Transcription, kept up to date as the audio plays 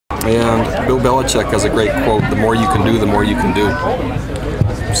And Bill Belichick has a great quote: "The more you can do, the more you can do."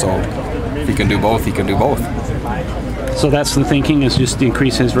 So if he can do both, he can do both. So that's the thinking, is just to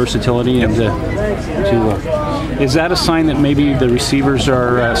increase his versatility. And is that a sign that maybe the receivers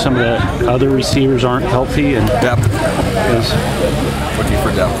are, some of the other receivers aren't healthy? And depth. Looking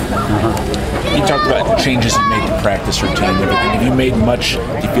for depth. You talked about changes you made to practice routine and everything. Have you made much, do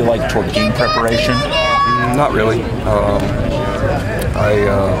you feel like, toward game preparation? Not really.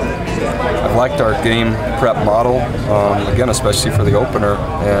 I've liked our game prep model, again, especially for the opener.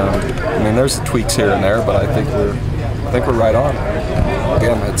 And I mean, there's tweaks here and there, but I think we're right on.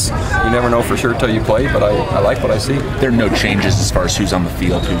 Again, you never know for sure till you play, but I like what I see. There are no changes as far as who's on the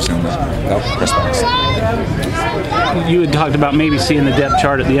field, who's in the response. You had talked about maybe seeing the depth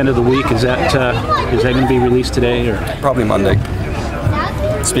chart at the end of the week. Is that going to be released today, or probably Monday?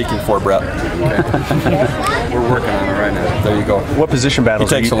 Speaking for Brett. Okay. We're working on it right now. There you go. What position battles?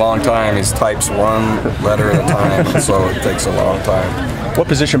 He takes a long time. He types one letter at a time, so it takes a long time. What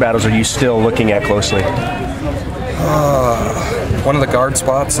position battles are you still looking at closely? One of the guard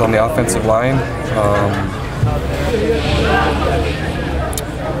spots on the offensive line.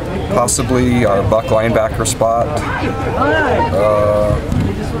 Possibly our buck linebacker spot.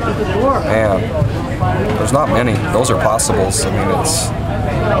 Man, there's not many. Those are possibles. I mean,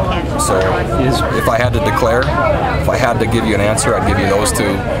 so if I had to declare, if I had to give you an answer, I'd give you those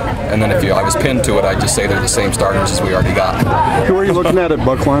two. And then if I was pinned to it, I'd just say they're the same starters as we already got. Who are you looking at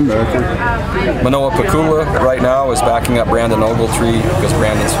buck linebacker? Manoa Pakula right now is backing up Brandon Ogletree because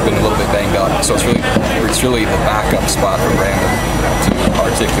Brandon's been a little bit banged up. So it's really the backup spot for Brandon to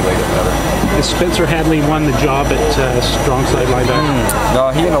articulate it better. Has Spencer Hadley won the job at strong side linebacker? No,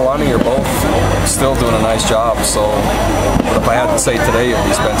 he and Alani are both still doing a nice job. So, but if I had to say today, it would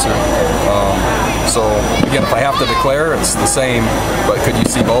be Spencer. So again, if I have to declare, it's the same. But could you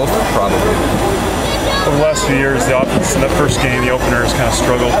see both? Probably. Over the last few years, the offense in that first game, the opener, has kind of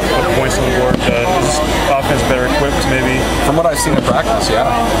struggled with points on the board. Is offense better equipped, maybe? From what I've seen in practice, yeah,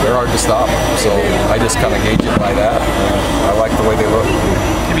 they're hard to stop. So I just kind of gauge it by that. I like the way they look.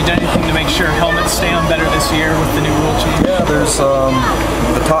 Have you done anything to make sure helmets stay on better this year with the new rule change? Yeah, there's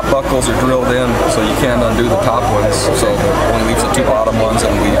the top buckles are drilled in, so you can't undo the top ones. So it only leaves the two bottom ones,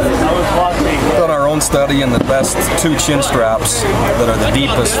 and we've done our own study, and the best two chin straps that are the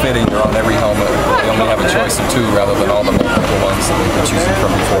deepest fitting are on every helmet. They only have a choice of two rather than all the multiple ones that they've been choosing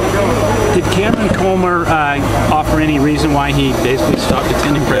from before. Did Cameron Comer offer any reason why he basically stopped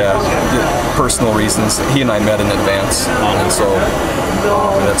attending practice? Yeah, personal reasons. He and I met in advance, and so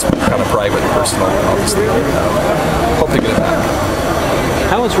that's kind of private and personal, obviously. Hope to get it back.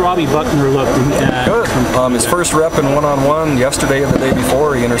 How has Robbie Buckner looked? Good. His first rep in one-on-one yesterday and the day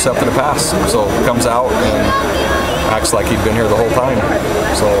before, he intercepted a pass. So he comes out and acts like he'd been here the whole time.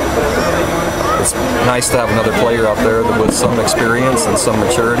 So it's nice to have another player out there with some experience and some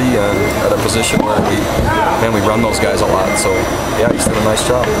maturity and at a position where we run those guys a lot. So yeah, he's did a nice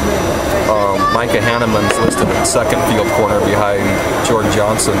job. Micah Hanneman's listed at second field corner behind Jordan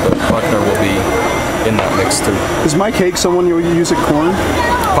Johnson, but Buckner will be in that mix too. Is Mike Hake someone you use at corner?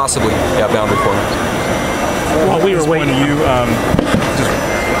 Possibly, yeah, boundary corner. Well, we were waiting. You just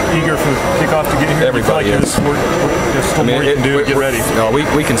eager for the kickoff to get here? Everybody is. There's still more you can do to get ready. No,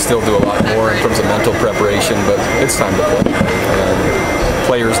 we can still do a lot more in terms of mental preparation, but it's time to play. And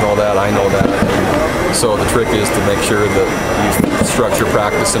players know that, I know that. And so the trick is to make sure that you structure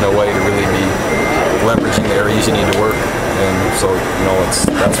practice in a way to really be leveraging the areas you need to work. And so,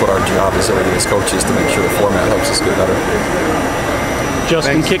 that's what our job is every day as coaches, to make sure the format helps us get better.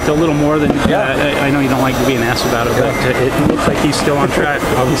 Justin kicked a little more than I know you don't like being asked about it, but it looks like he's still on track.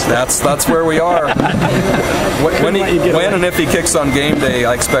 Obviously, that's where we are. when and if he kicks on game day,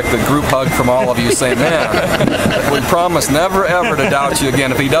 I expect a group hug from all of you saying, "Man, we promise never ever to doubt you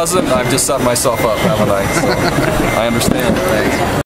again." If he doesn't, I've just set myself up, haven't I? So I understand. Thanks.